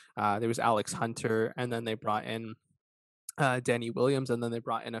there was Alex Hunter, and then they brought in Danny Williams, and then they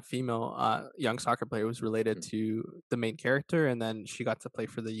brought in a female young soccer player who was related to the main character, and then she got to play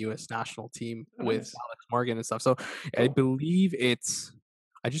for the U.S. national team with Alex Morgan and stuff. So I believe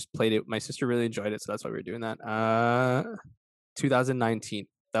I just played it. My sister really enjoyed it, so that's why we were doing that. 2019.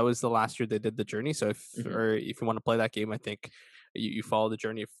 That was the last year they did the Journey. So if you want to play that game, I think you follow the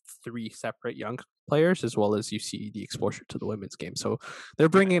journey of 3 separate young players, as well as you see the exposure to the women's game. So they're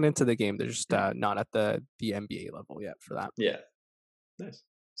bringing it into the game. They're just not at the NBA level yet for that. Yeah, nice.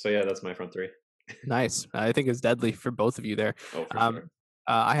 So yeah, that's my front three. Nice. I think it's deadly for both of you there. Oh, for sure.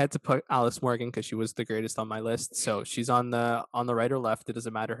 I had to put Alice Morgan because she was the greatest on my list. So she's on the right or left. It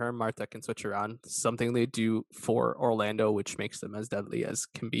doesn't matter. Her and Martha can switch around. Something they do for Orlando, which makes them as deadly as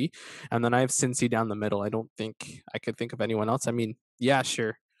can be. And then I have Cincy down the middle. I don't think I could think of anyone else. I mean, yeah,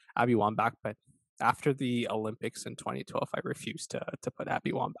 sure, Abby Wambach, but after the Olympics in 2012, I refuse to put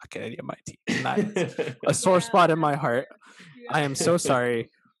Abby Wambach in any of my teams. And that's a sore spot in my heart. I am so sorry.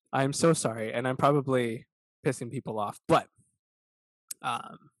 I am so sorry, and I'm probably pissing people off, but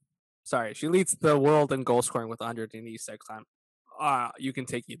sorry, she leads the world in goal scoring with Andre Denise Seglan. You can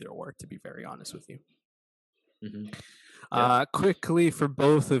take either or, to be very honest with you. Quickly for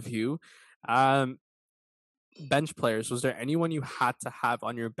both of you, bench players. Was there anyone you had to have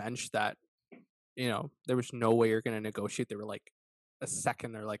on your bench that there was no way you're going to negotiate? They were like a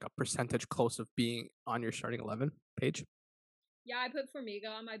second or like a percentage close of being on your starting 11 page? Yeah, I put Formiga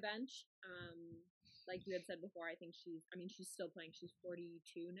on my bench. Like you had said before, I think she's still playing. She's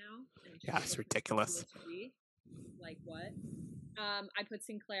 42 now. Yeah, it's ridiculous. Like what? I put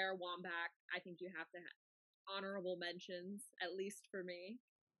Sinclair, Wambach. I think you have to have honorable mentions, at least for me.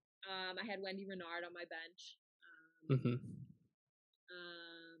 I had Wendy Renard on my bench.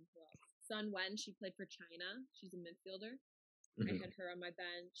 Sun Wen, she played for China. She's a midfielder. I had her on my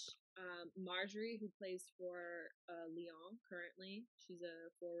bench. Marjorie, who plays for Lyon currently. She's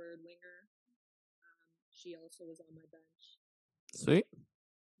a forward winger. She also was on my bench. Sweet.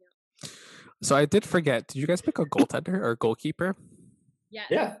 Yeah. So I did forget. Did you guys pick a goaltender or a goalkeeper? Yes.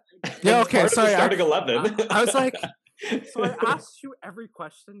 Yeah. Yeah. Okay. Sorry. Starting 11. I was like, so I asked you every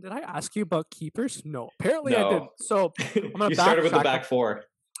question. Did I ask you about keepers? No. Apparently I didn't. So I'm gonna you started with the back four.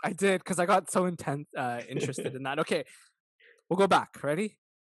 I did because I got so interested in that. Okay. We'll go back. Ready?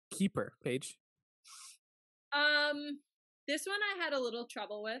 Keeper, Paige. This one I had a little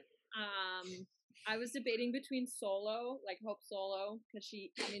trouble with. I was debating between Solo, like Hope Solo, because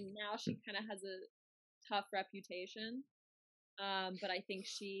now she kind of has a tough reputation. But I think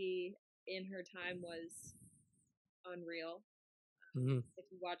she, in her time, was unreal. If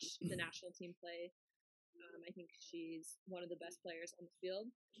you watch the national team play, I think she's one of the best players on the field.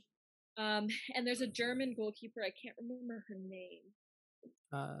 And there's a German goalkeeper. I can't remember her name.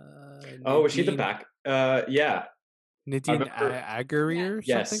 Was she the back? Yeah. Nadine Aguirre or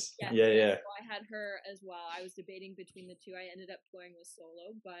something? Yes. Yeah. So I had her as well. I was debating between the two. I ended up going with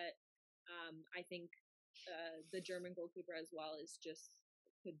Solo, but I think the German goalkeeper as well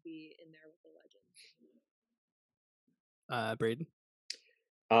could be in there with the legend. Braden?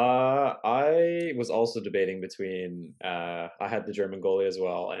 I was also debating between I had the German goalie as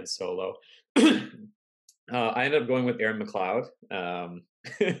well and Solo. I ended up going with Erin McLeod.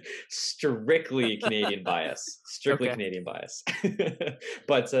 Strictly Canadian bias. Canadian bias.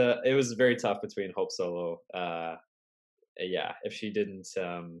 But it was very tough between Hope Solo. Yeah, if she didn't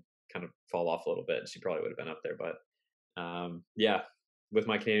kind of fall off a little bit, she probably would have been up there. But yeah, with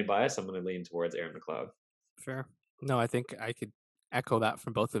my Canadian bias, I'm going to lean towards Erin McLeod. Fair. No, I think I could echo that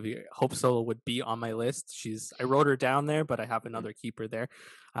from both of you. Hope Solo would be on my list. I wrote her down there, but I have another keeper there.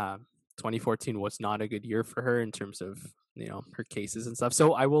 2014 was not a good year for her in terms of her cases and stuff.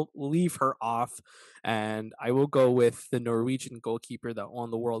 So I will leave her off, and I will go with the Norwegian goalkeeper that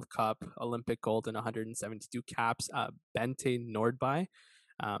won the World Cup, Olympic gold in 172 caps, Bente Nordby.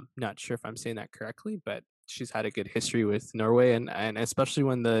 Not sure if I'm saying that correctly, but she's had a good history with Norway, and especially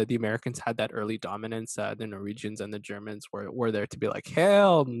when the Americans had that early dominance, the Norwegians and the Germans were there to be like,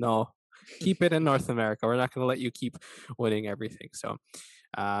 hell no, keep it in North America. We're not going to let you keep winning everything. So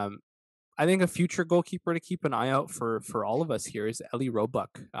I think a future goalkeeper to keep an eye out for all of us here is Ellie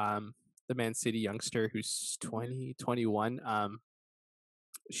Roebuck, the Man City youngster who's 21.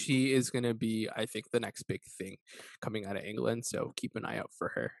 She is going to be, I think, the next big thing coming out of England. So keep an eye out for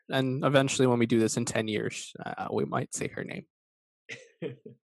her. And eventually, when we do this in 10 years, we might say her name. I'm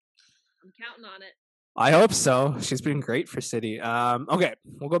counting on it. I hope so. She's been great for City. Okay,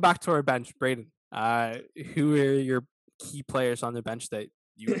 we'll go back to our bench. Braden, who are your key players on the bench that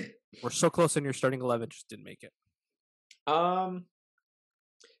you were so close in your starting 11, just didn't make it?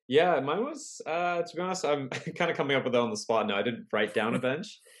 Yeah, mine was, to be honest, I'm kind of coming up with it on the spot now. I didn't write down a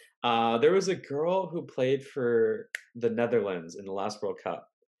bench. There was a girl who played for the Netherlands in the last World Cup.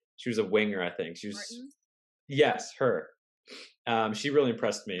 She was a winger, I think. She was. Martins? Yes, her. She really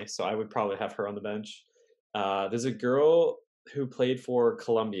impressed me, so I would probably have her on the bench. There's a girl who played for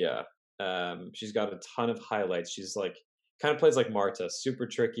Colombia. She's got a ton of highlights. She's like kind of plays like Marta, super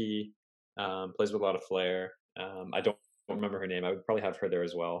tricky, plays with a lot of flair. I don't remember her name. I would probably have her there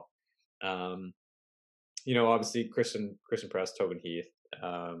as well. Obviously Christian Press, Tobin Heath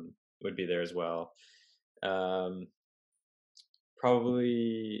would be there as well.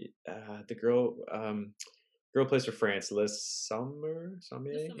 Probably the girl plays for France, Liz Sommer.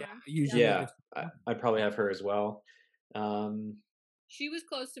 Yeah, I'd probably have her as well. She was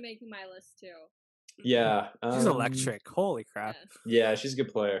close to making my list too. Yeah, she's electric. Holy crap! Yeah, she's a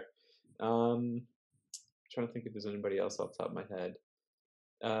good player. Trying to think if there's anybody else off the top of my head.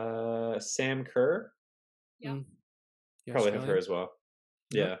 Sam Kerr. Yeah, probably have her as well.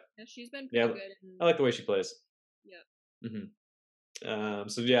 Yeah, she's been pretty good. I like the way she plays. Yeah.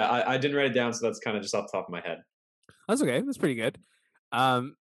 So yeah, I didn't write it down, so that's kind of just off the top of my head. That's okay. That's pretty good.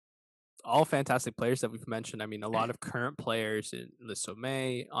 All fantastic players that we've mentioned. I mean, a lot of current players in Le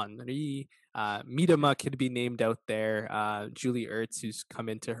Sommet, Henri, Miedema could be named out there. Julie Ertz, who's come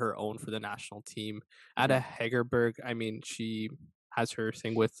into her own for the national team. Ada Hegerberg, I mean, she has her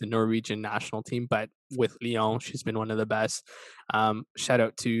thing with the Norwegian national team, but with Lyon, she's been one of the best. Shout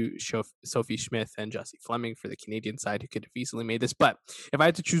out to Sophie Schmidt and Jessie Fleming for the Canadian side, who could have easily made this. But if I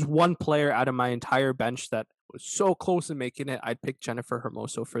had to choose one player out of my entire bench that was so close to making it, I'd pick Jennifer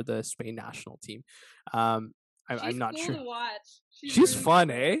Hermoso for the Spain national team. I'm not cool sure. To watch. She's really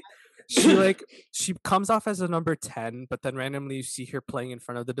fun, eh? She comes off as a number 10, but then randomly you see her playing in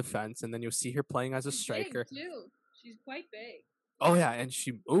front of the defense, and then you'll see her playing as a striker. Big too. She's quite big. Oh yeah, and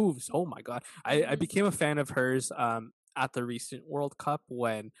she moves. Oh my god, I became a fan of hers at the recent World Cup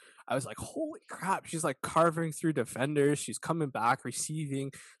when I was like, holy crap, she's like carving through defenders, she's coming back,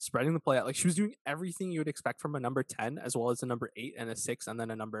 receiving, spreading the play out. Like she was doing everything you would expect from a number 10, as well as a number 8 and a 6 and then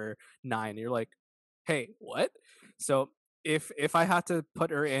a number 9. You're like, hey, what? So if I had to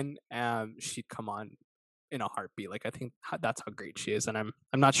put her in, she'd come on in a heartbeat. Like I think that's how great she is, and I'm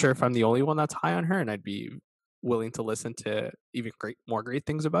not sure if I'm the only one that's high on her, and I'd be willing to listen to even more great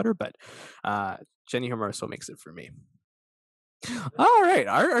things about her, but Jenny Hermoso makes it for me. All right,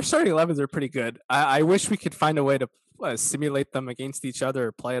 our starting 11s are pretty good. I wish we could find a way to simulate them against each other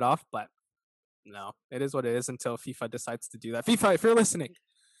or play it off, but no, it is what it is until FIFA decides to do that. FIFA, if you're listening,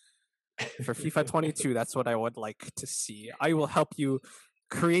 for FIFA 22, that's what I would like to see. I will help you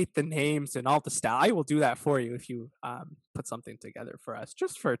create the names and all the stuff. I will do that for you if you put something together for us,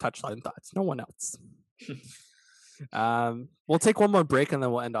 just for Touchline Thoughts, no one else. We'll take one more break and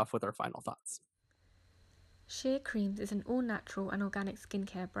then we'll end off with our final thoughts. Shea Creams is an all-natural and organic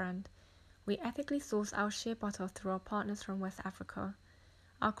skincare brand. We ethically source our shea butter through our partners from West Africa.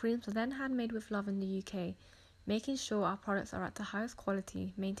 Our creams are then handmade with love in the UK, making sure our products are at the highest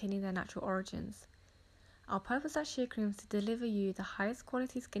quality, maintaining their natural origins. Our purpose at Shea Creams is to deliver you the highest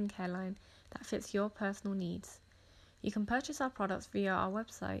quality skincare line that fits your personal needs. You can purchase our products via our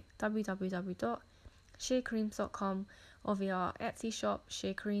website www.sheacreams.com or via our Etsy shop,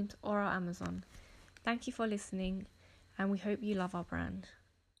 Shea Creams, or our Amazon. Thank you for listening, and we hope you love our brand.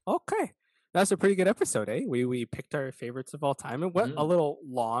 Okay, that's a pretty good episode, eh? We picked our favorites of all time. It went a little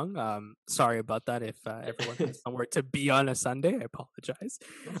long. Sorry about that. If everyone has somewhere to be on a Sunday, I apologize.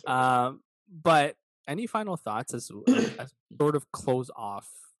 But any final thoughts as sort of close off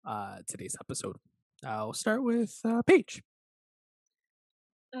today's episode? I'll start with Paige.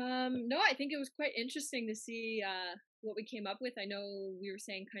 No, I think it was quite interesting to see what we came up with. I know we were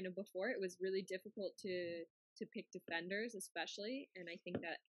saying kind of before it was really difficult to pick defenders, especially, and I think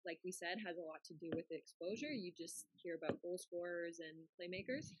that, like we said, has a lot to do with the exposure. You just hear about goal scorers and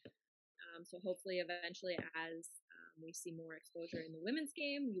playmakers. So hopefully, eventually, as we see more exposure in the women's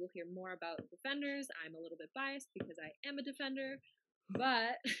game, you will hear more about defenders. I'm a little bit biased because I am a defender.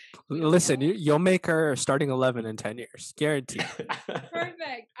 But listen, you'll make our starting 11 in 10 years, guaranteed.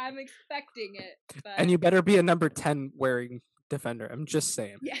 Perfect. I'm expecting it. But... And you better be a number 10 wearing defender. I'm just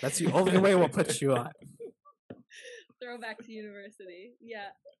saying. Yeah. That's the only way we'll put you on. Throwback to university.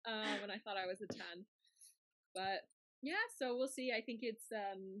 Yeah. When I thought I was a 10. But yeah, so we'll see. I think it's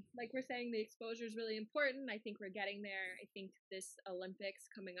like we're saying, the exposure is really important. I think we're getting there. I think this Olympics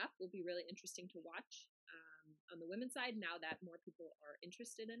coming up will be really interesting to watch. On the women's side, now that more people are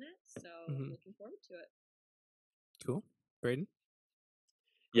interested in it, so I'm looking forward to it. Cool. Braden?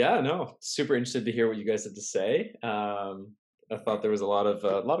 Yeah, no, super interested to hear what you guys had to say. I thought there was a lot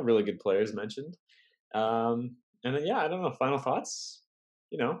of really good players mentioned, and then I don't know. Final thoughts?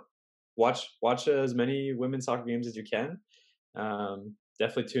 Watch as many women's soccer games as you can.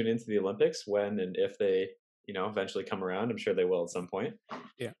 Definitely tune into the Olympics when and if they eventually come around. I'm sure they will at some point.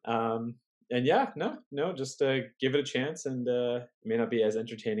 Yeah. And just give it a chance. And it may not be as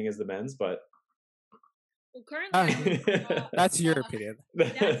entertaining as the men's, but Well, currently, That's your opinion.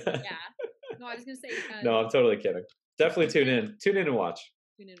 yeah. No, I was gonna say. No, I'm totally kidding. Definitely tune in and watch.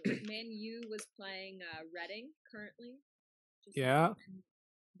 Man U was playing Reading currently. Yeah.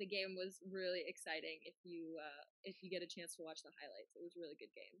 The game was really exciting. If you get a chance to watch the highlights, it was a really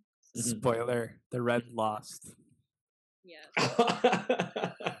good game. Spoiler: the Red lost. Yeah.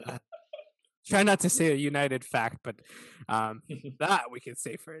 Try not to say a United fact, but that we could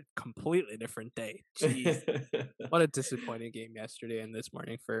say for a completely different day. Jeez, what a disappointing game yesterday and this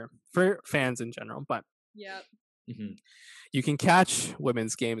morning for fans in general. But yep. You can catch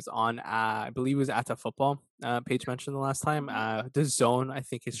women's games on, I believe it was Ata Football. Paige mentioned the last time. The Zone, I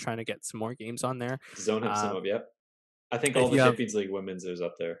think, is trying to get some more games on there. Zone have some of, yep. I think all the Champions League women's is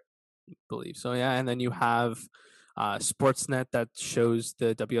up there. I believe so, yeah. And then you have Sportsnet that shows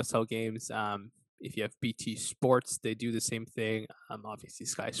the WSL games. If you have BT Sports, they do the same thing. Obviously,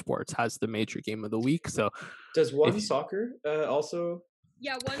 Sky Sports has the major game of the week. So, does One Soccer also?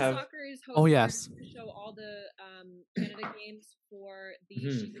 Yeah, Soccer is hosting to show all the Canada games for the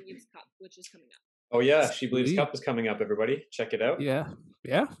She Believes Cup, which is coming up. Oh yeah, She Believes Cup is coming up. Everybody, check it out. Yeah.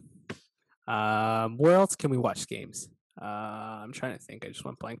 Where else can we watch games? I'm trying to think. I just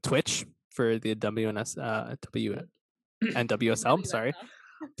went blank. Twitch for the NWSL. Sorry.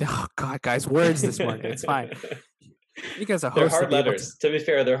 Oh God, guys, words this morning. It's fine. You guys are hosts. They're hard letters. To be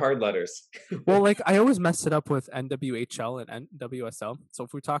fair, they're hard letters. Well, like I always mess it up with NWHL and NWSL. So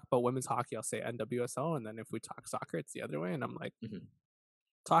if we talk about women's hockey, I'll say NWSL, and then if we talk soccer, it's the other way. And I'm like,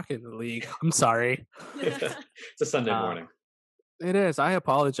 talking the league. I'm sorry. It's a Sunday morning. It is. I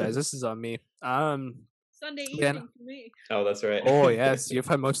apologize. This is on me. Sunday evening for me. Oh, that's right. Oh yes, you've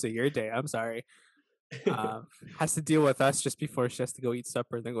had most of your day. I'm sorry. Has to deal with us just before she has to go eat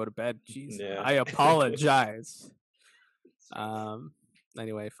supper and then go to bed. Jeez, yeah. I apologize.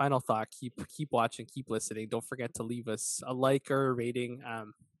 Anyway, final thought: keep watching, keep listening. Don't forget to leave us a like or a rating.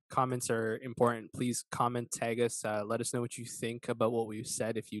 Comments are important. Please comment, tag us, let us know what you think about what we've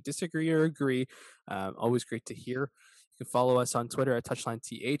said. If you disagree or agree, always great to hear. You can follow us on Twitter at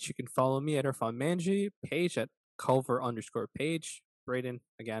TouchlineTH. You can follow me at Irfan Manji, Page at Culver_Page. Braden,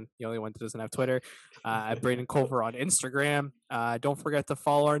 again, the only one that doesn't have Twitter, at Braden Culver on Instagram. Don't forget to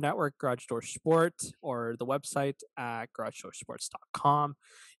follow our network, Garage Door Sport, or the website at garagedoorsports.com.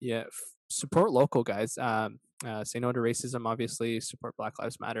 Yeah, support local, guys. Say no to racism, obviously. Support Black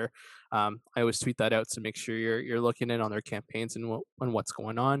Lives Matter. I always tweet that out, so make sure you're looking in on their campaigns and what's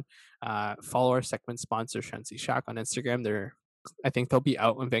going on. Follow our segment sponsor, Shansi Shack, on Instagram. I think they'll be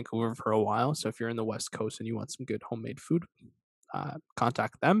out in Vancouver for a while, so if you're in the West Coast and you want some good homemade food,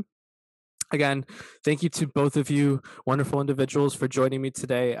 contact them. Again, thank you to both of you, wonderful individuals, for joining me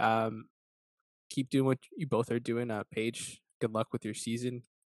today. Keep doing what you both are doing. Paige, good luck with your season.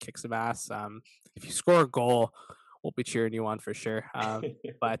 Kick some ass. If you score a goal, we'll be cheering you on for sure. And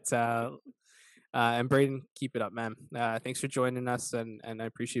Braden, keep it up, man. Thanks for joining us, and I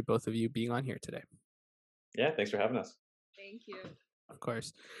appreciate both of you being on here today. Yeah, thanks for having us. Thank you. Of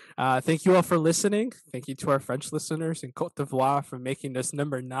course. Thank you all for listening. Thank you to our French listeners in Côte d'Ivoire for making this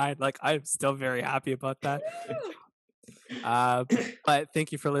number 9. Like, I'm still very happy about that. But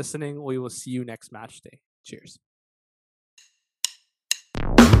thank you for listening. We will see you next match day. Cheers.